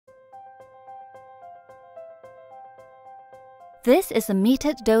This is a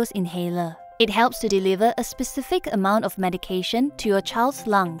metered dose inhaler. It helps to deliver a specific amount of medication to your child's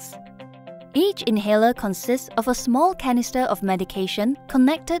lungs. Each inhaler consists of a small canister of medication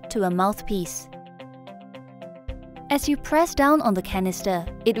connected to a mouthpiece. As you press down on the canister,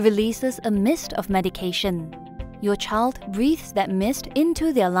 it releases a mist of medication. Your child breathes that mist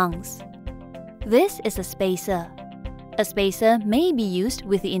into their lungs. This is a spacer. A spacer may be used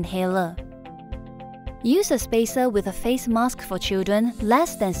with the inhaler. Use a spacer with a face mask for children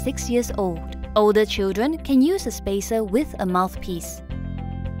less than 6 years old. Older children can use a spacer with a mouthpiece.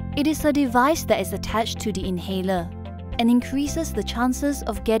 It is a device that is attached to the inhaler and increases the chances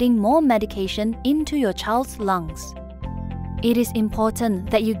of getting more medication into your child's lungs. It is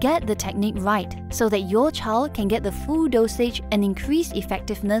important that you get the technique right so that your child can get the full dosage and increased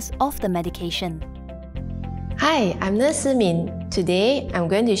effectiveness of the medication. Hi, I'm Nurse Min. Today, I'm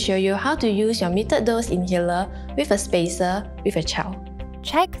going to show you how to use your metered dose inhaler with a spacer with a child.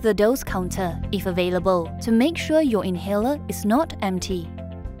 Check the dose counter, if available, to make sure your inhaler is not empty.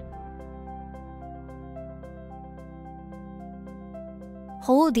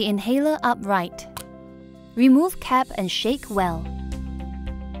 Hold the inhaler upright. Remove cap and shake well.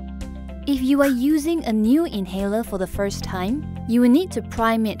 If you are using a new inhaler for the first time, you will need to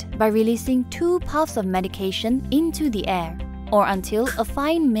prime it by releasing 2 puffs of medication into the air, or until a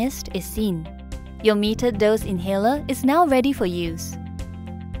fine mist is seen. Your metered dose inhaler is now ready for use.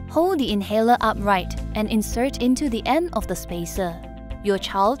 Hold the inhaler upright and insert into the end of the spacer. Your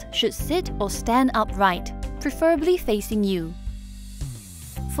child should sit or stand upright, preferably facing you.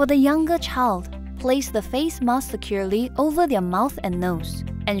 For the younger child, place the face mask securely over their mouth and nose.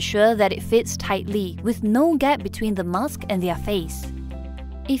 Ensure that it fits tightly with no gap between the mask and their face.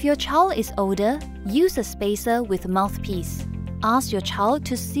 If your child is older, use a spacer with a mouthpiece. Ask your child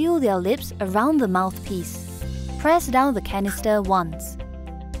to seal their lips around the mouthpiece. Press down the canister once.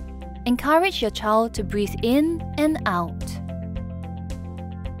 Encourage your child to breathe in and out.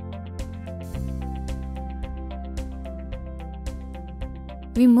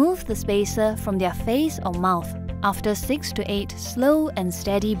 Remove the spacer from their face or mouth after 6 to 8 slow and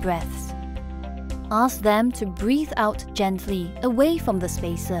steady breaths. Ask them to breathe out gently away from the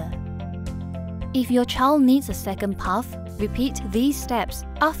spacer. If your child needs a second puff, repeat these steps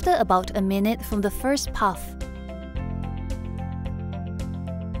after about a minute from the first puff.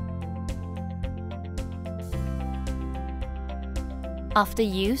 After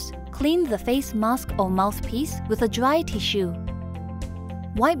use, clean the face mask or mouthpiece with a dry tissue.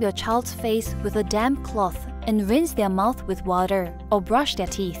 Wipe your child's face with a damp cloth and rinse their mouth with water or brush their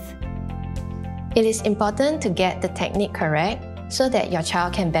teeth. It is important to get the technique correct so that your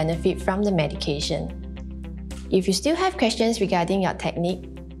child can benefit from the medication. If you still have questions regarding your technique,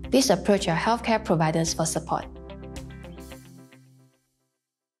 please approach your healthcare providers for support.